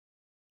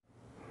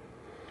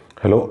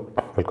Hello,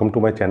 welcome to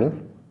my channel.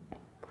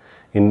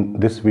 In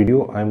this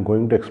video, I am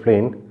going to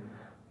explain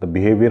the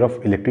behavior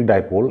of electric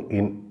dipole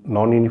in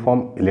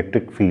non-uniform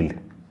electric field.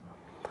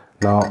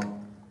 Now,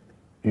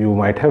 you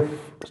might have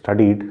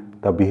studied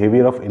the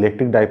behavior of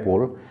electric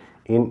dipole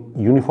in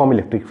uniform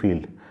electric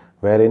field,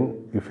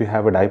 wherein if you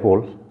have a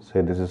dipole,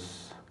 say this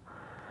is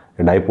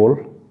a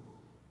dipole,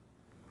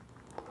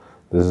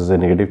 this is a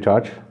negative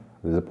charge,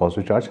 this is a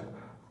positive charge,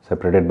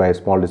 separated by a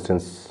small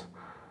distance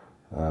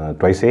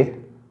twice a,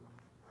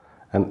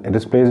 and it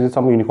is placed in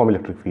some uniform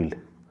electric field.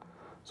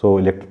 So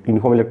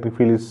uniform electric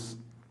field is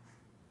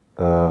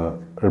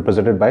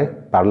represented by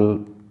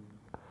parallel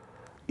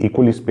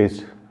equally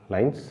spaced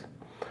lines.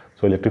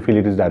 So electric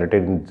field is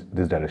directed in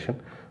this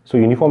direction. So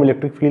uniform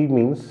electric field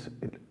means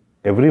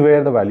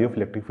everywhere the value of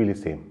electric field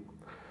is same.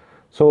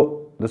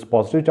 So this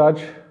positive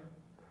charge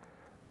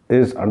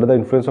is under the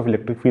influence of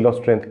electric field of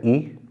strength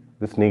E.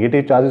 This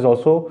negative charge is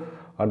also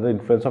under the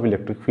influence of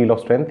electric field of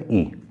strength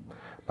E.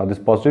 Now this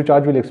positive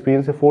charge will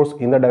experience a force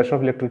in the direction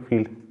of electric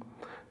field.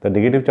 The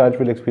negative charge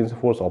will experience a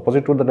force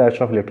opposite to the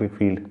direction of electric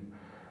field.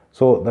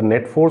 So the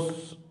net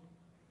force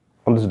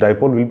on this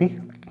dipole will be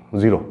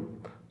 0.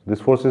 This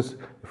force is,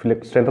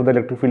 if strength of the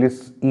electric field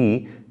is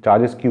E,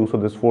 charge is Q, so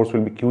this force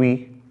will be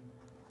QE.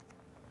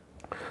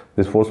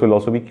 This force will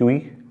also be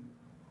QE.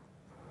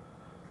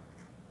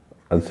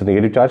 And it's a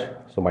negative charge,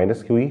 so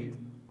minus QE.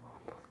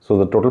 So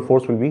the total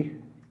force will be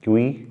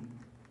QE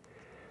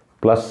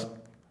plus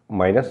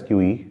minus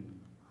QE.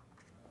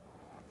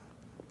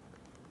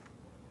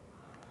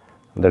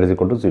 That is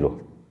equal to 0.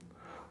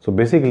 So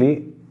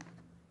basically,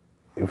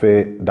 if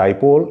a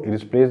dipole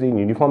is placed in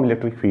uniform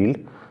electric field,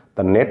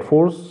 the net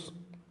force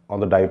on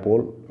the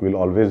dipole will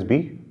always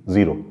be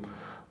 0.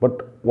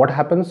 But what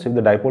happens if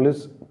the dipole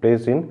is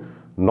placed in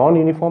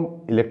non-uniform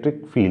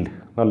electric field?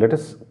 Now let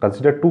us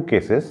consider two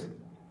cases.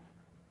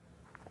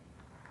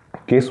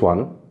 Case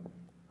 1,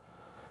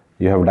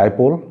 you have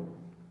dipole.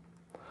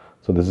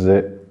 So this is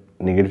a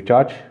negative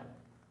charge,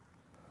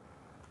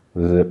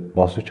 this is a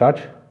positive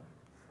charge.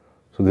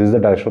 So this is the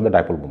direction of the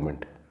dipole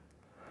moment.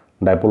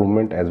 Dipole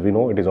moment, as we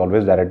know, it is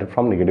always directed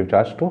from negative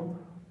charge to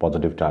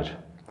positive charge.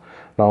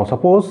 Now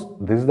suppose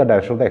this is the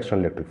direction of the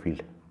external electric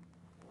field.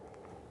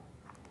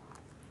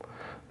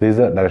 This is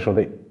the direction of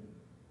the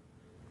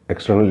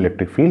external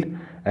electric field,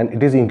 and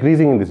it is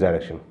increasing in this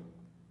direction.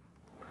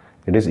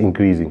 It is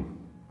increasing.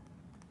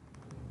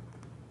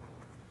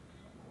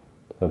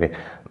 Okay,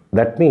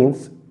 that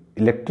means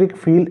electric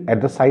field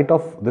at the site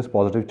of this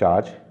positive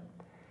charge,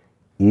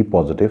 E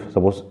positive,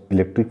 suppose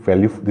electric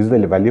value, this is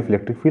the value of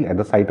electric field at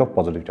the site of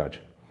positive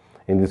charge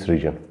in this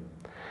region,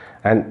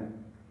 and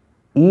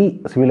E,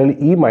 similarly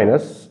E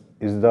minus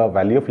is the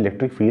value of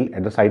electric field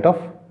at the site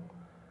of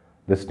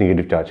this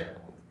negative charge.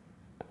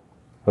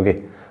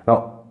 Okay,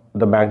 now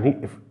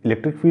if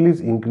electric field is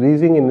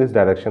increasing in this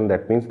direction,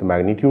 that means the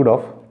magnitude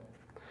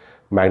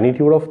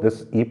of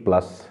this E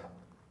plus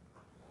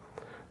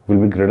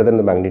will be greater than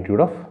the magnitude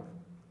of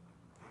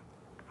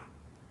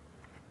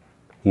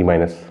E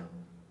minus.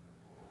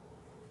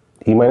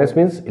 E minus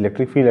means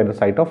electric field at the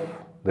site of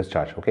this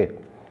charge. Okay,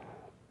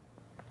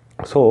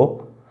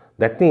 so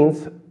that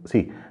means,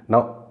 see,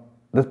 now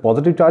this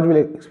positive charge will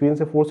experience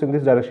a force in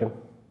this direction.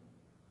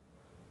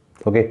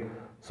 Okay,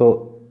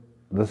 so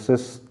this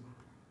is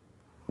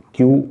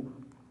Q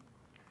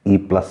E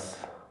plus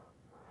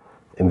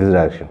in this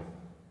direction.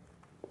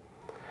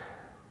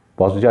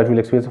 Positive charge will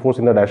experience a force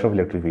in the direction of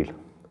electric field.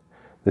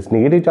 This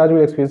negative charge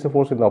will experience a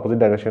force in the opposite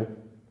direction.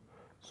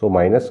 So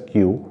minus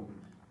Q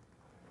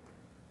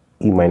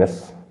E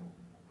minus.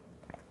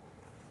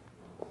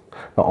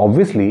 Now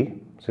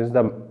obviously, since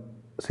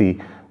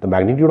the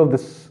magnitude of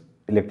this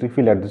electric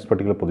field at this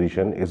particular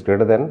position is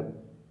greater than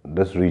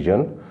this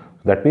region,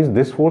 that means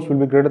this force will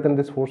be greater than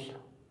this force.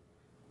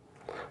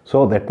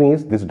 So that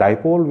means this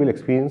dipole will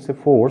experience a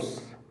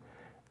force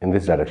in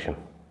this direction.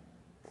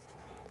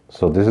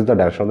 So this is the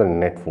direction of the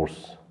net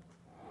force.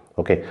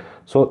 Okay,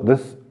 so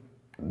this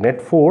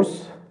net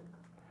force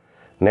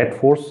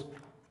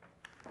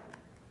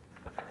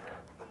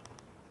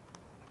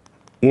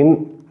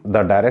in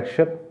the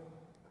direction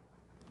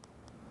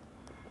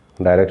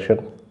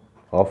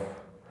of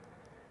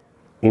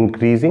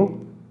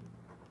increasing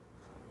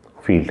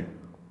field.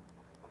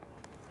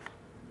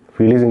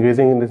 Field is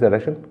increasing in this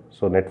direction,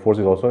 so net force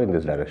is also in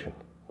this direction.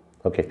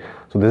 Okay,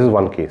 so this is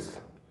one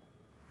case.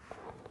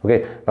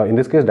 Okay, now in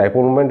this case,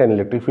 dipole moment and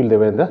electric field, they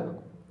were in the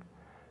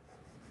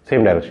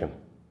same direction.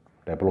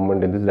 Dipole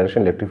moment in this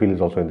direction, electric field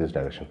is also in this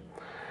direction.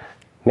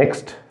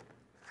 Next,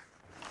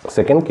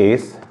 second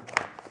case,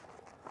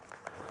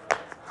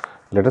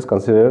 let us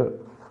consider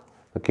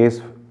the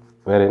case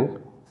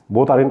wherein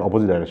both are in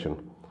opposite direction.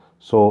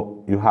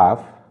 So you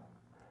have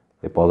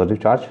a positive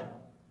charge,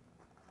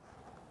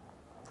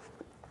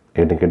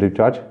 a negative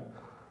charge.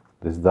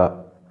 This is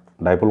the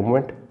dipole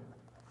moment.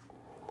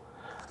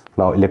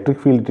 Now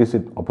electric field is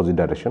in opposite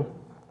direction.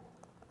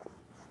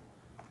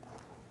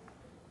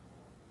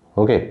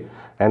 Okay,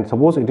 and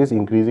suppose it is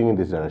increasing in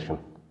this direction.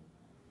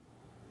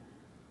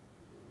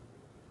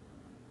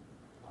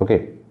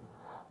 Okay,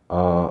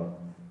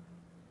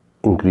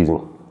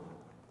 increasing.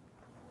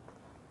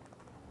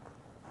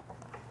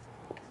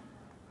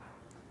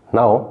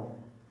 Now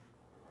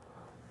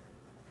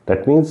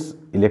that means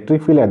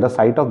electric field at the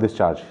site of this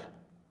charge,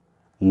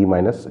 E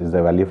minus is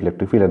the value of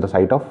electric field at the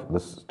site of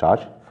this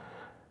charge,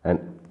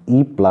 and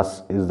E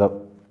plus is the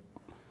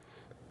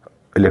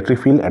electric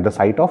field at the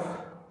site of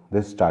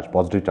this charge,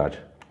 positive charge.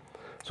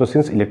 So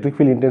since electric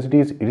field intensity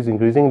is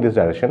increasing in this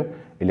direction,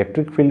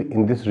 electric field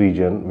in this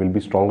region will be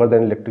stronger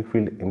than electric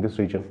field in this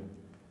region,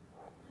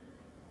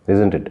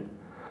 isn't it?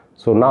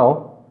 So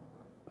now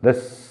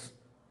this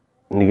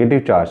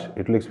negative charge,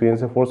 it will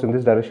experience a force in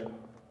this direction,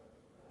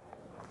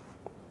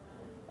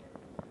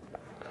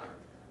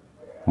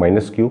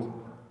 minus Q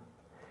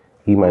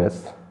E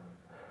minus.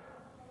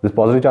 This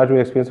positive charge will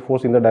experience a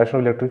force in the direction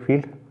of electric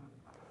field.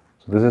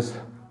 So this is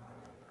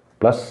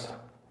plus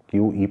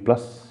Q E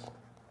plus.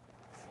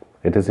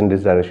 It is in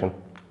this direction.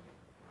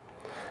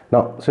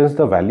 Now since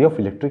the value of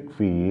electric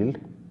field,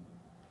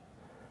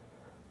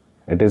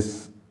 it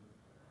is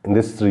in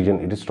this region,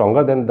 it is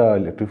stronger than the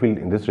electric field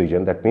in this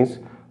region, that means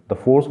the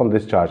force on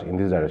this charge in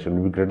this direction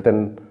will be greater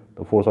than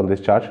the force on this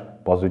charge,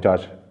 positive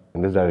charge,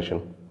 in this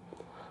direction.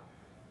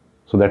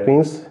 So that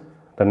means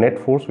the net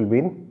force will be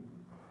in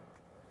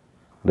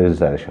this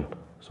direction.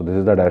 So this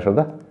is the direction of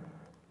the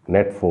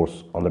net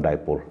force on the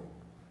dipole.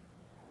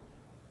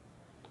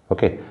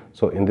 Okay,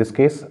 so in this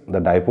case the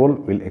dipole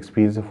will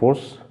experience a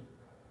force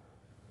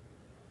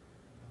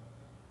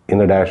in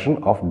the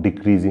direction of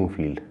decreasing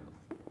field.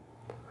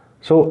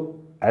 So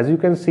as you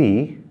can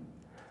see,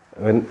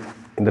 when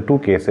in the two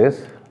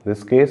cases,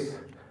 this case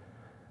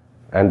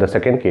and the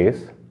second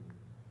case,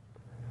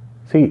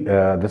 see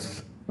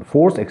this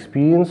force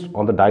experienced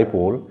on the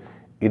dipole,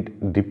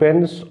 it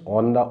depends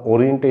on the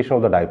orientation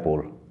of the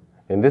dipole.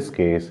 In this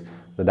case,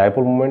 the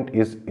dipole moment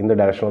is in the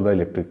direction of the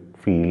electric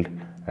field,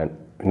 and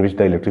in which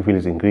the electric field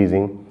is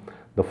increasing.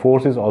 The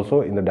force is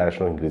also in the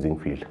direction of increasing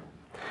field.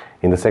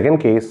 In the second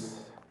case,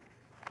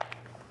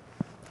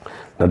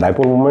 the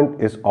dipole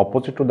moment is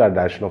opposite to the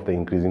direction of the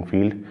increasing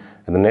field,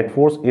 and the net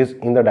force is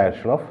in the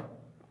direction of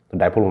the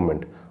dipole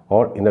moment,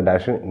 or in the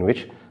direction in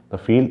which the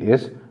field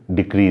is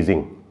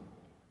decreasing.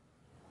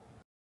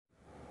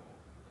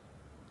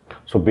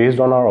 So based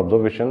on our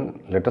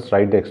observation, let us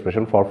write the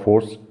expression for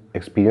force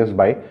experienced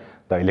by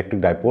the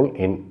electric dipole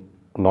in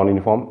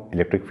non-uniform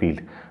electric field.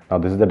 Now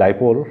this is the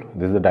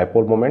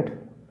dipole moment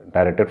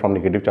directed from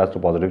negative charge to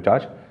positive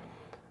charge.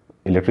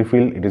 Electric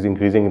field, it is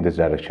increasing in this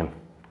direction.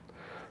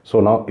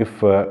 So now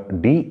if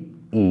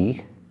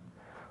dE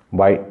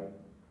by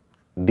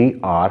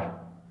dr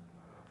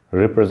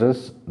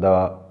represents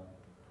the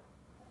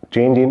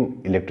change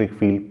in electric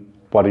field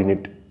per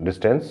unit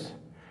distance,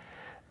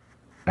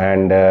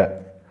 and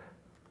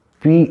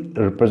P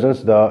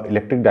represents the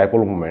electric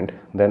dipole moment,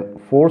 then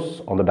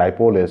force on the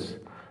dipole is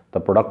the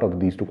product of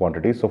these two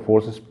quantities. So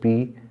force is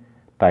P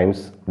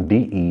times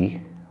dE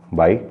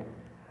by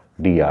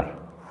dr.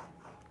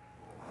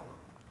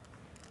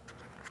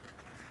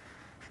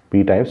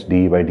 P times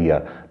dE by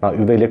dr. Now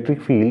if the electric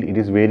field, it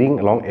is varying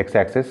along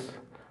x-axis,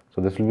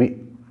 so this will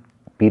be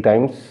P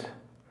times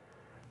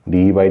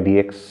dE by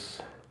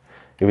dx.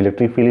 If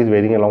electric field is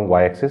varying along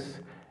y-axis,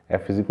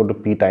 F is equal to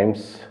P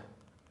times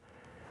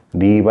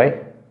dE by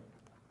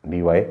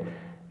dy.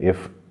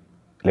 If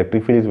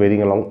electric field is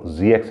varying along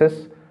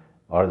z-axis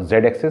or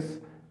z-axis,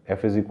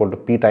 F is equal to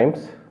P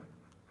times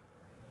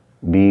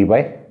dE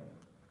by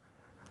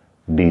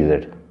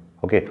dz.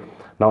 Okay,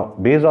 now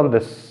based on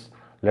this,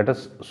 let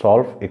us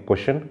solve a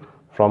question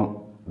from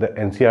the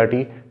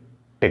NCERT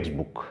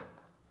textbook.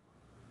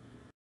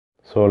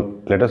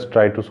 So let us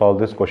try to solve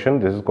this question.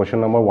 This is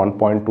question number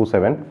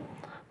 1.27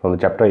 from the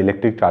chapter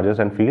Electric Charges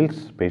and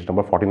Fields, page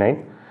number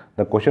 49.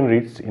 The question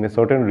reads, in a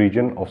certain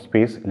region of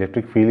space,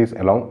 electric field is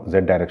along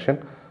z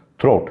direction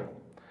throughout.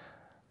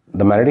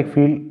 The magnetic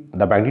field,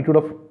 the magnitude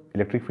of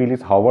electric field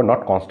is however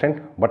not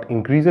constant but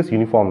increases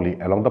uniformly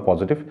along the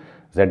positive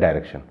z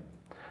direction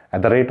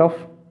at the rate of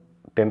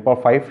 10 power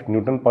 5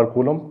 Newton per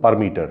coulomb per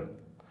meter.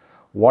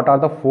 What are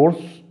the force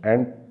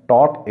and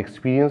torque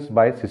experienced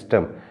by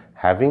system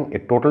having a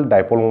total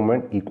dipole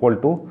moment equal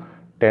to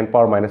 10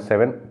 power minus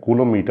 7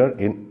 coulomb meter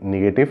in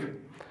negative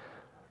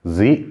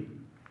z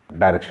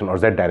direction or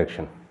z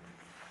direction?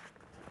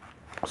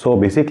 So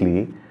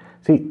basically,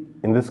 see,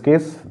 in this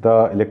case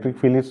the electric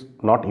field is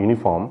not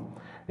uniform.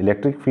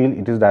 Electric field,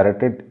 it is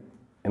directed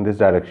in this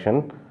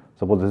direction.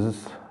 Suppose this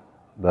is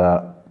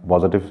the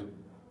positive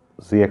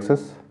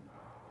z-axis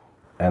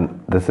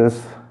and this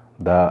is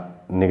the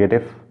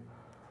negative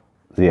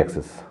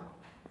z-axis.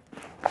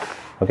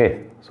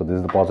 Okay, so this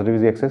is the positive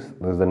z-axis,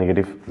 this is the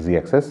negative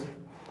z-axis,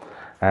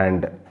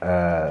 and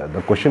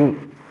the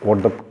question,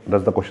 what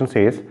does the question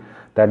says,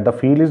 that the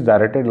field is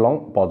directed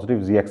along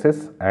positive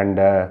z-axis, and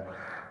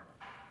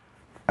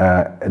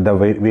the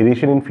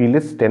variation in field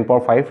is 10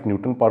 power 5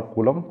 Newton per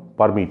coulomb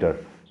per meter.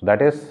 So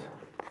that is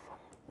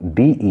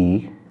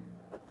dE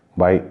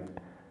by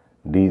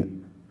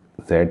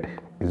dz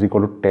is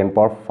equal to 10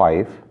 power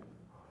 5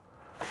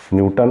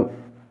 Newton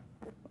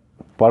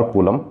per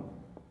coulomb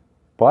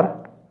per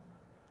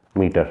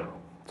meter.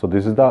 So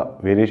this is the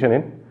variation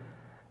in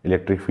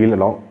electric field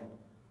along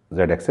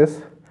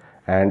z-axis,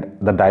 and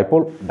the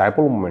dipole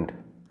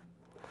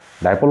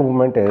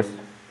moment is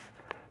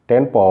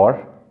 10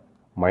 power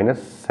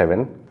minus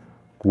 7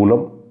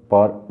 coulomb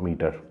per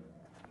meter.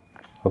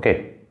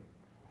 Okay,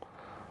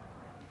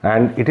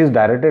 and it is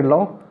directed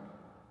along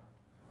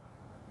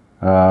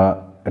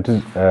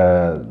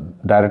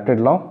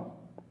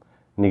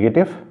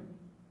negative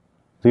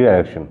z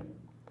direction,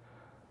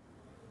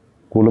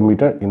 coulomb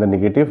meter in the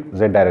negative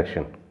z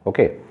direction.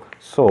 Okay,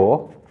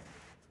 so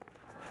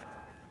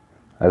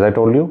as I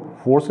told you,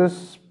 force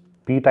is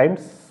P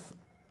times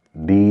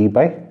d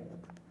by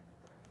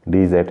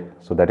dz.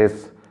 So that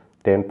is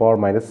 10 power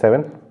minus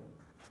 7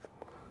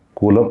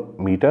 coulomb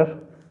meter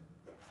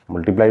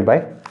multiplied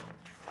by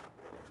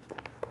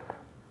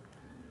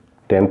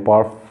 10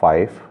 power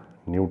 5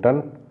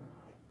 Newton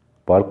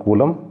per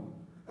coulomb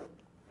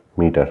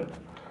meter.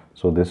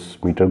 So this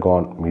meter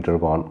gone,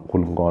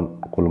 coulomb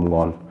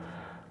gone.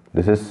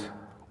 This is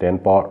 10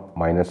 power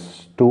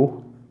minus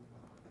 2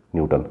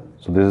 Newton.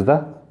 So this is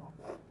the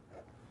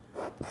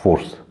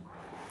force.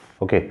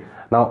 Okay,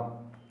 now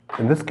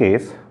in this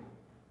case,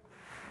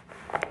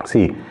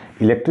 see,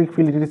 electric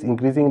field, it is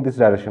increasing in this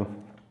direction.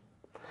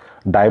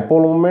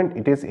 Dipole moment,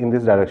 it is in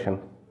this direction.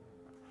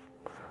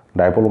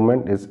 Dipole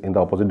moment is in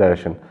the opposite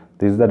direction.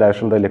 This is the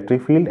direction of the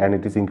electric field and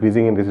it is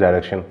increasing in this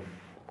direction.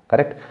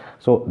 Correct?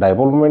 So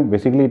dipole moment,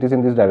 basically it is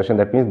in this direction.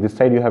 That means this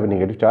side you have a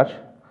negative charge,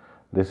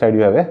 this side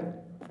you have a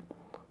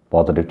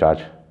positive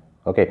charge.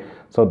 Okay,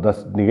 so the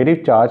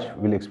negative charge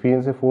will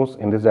experience a force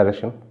in this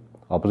direction,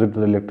 opposite to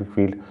the electric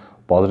field.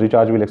 Positive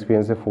charge will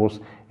experience a force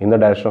in the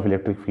direction of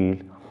electric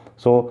field.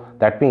 So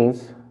that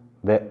means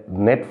the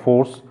net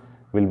force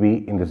will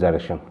be in this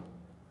direction.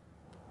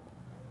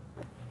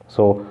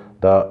 So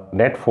the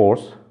net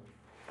force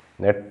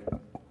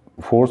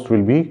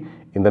will be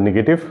in the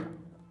negative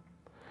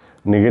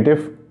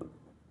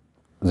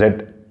z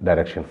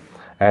direction,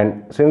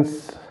 and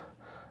since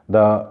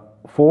the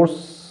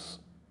force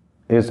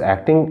is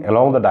acting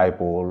along the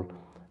dipole,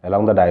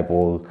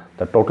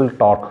 the total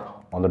torque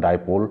on the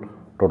dipole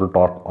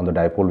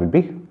will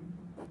be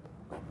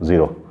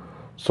 0.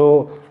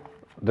 So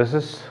this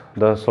is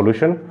the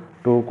solution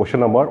to question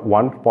number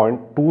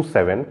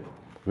 1.27,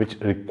 which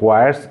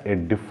requires a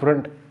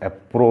different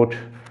approach,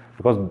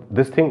 because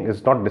this thing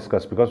is not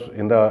discussed, because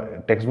in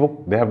the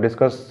textbook they have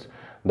discussed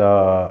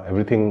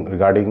everything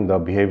regarding the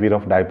behavior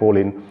of dipole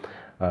in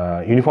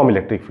uniform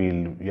electric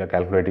field. We are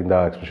calculating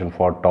the expression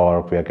for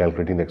torque, we are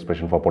calculating the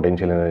expression for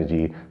potential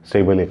energy,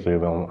 stable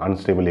equilibrium,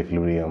 unstable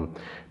equilibrium,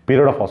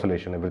 period of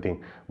oscillation,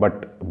 everything.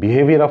 But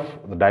behavior of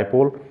the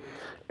dipole,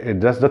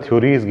 just the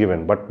theory is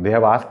given, but they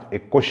have asked a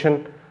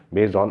question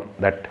based on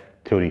that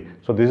theory.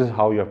 So this is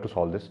how you have to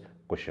solve this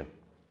question.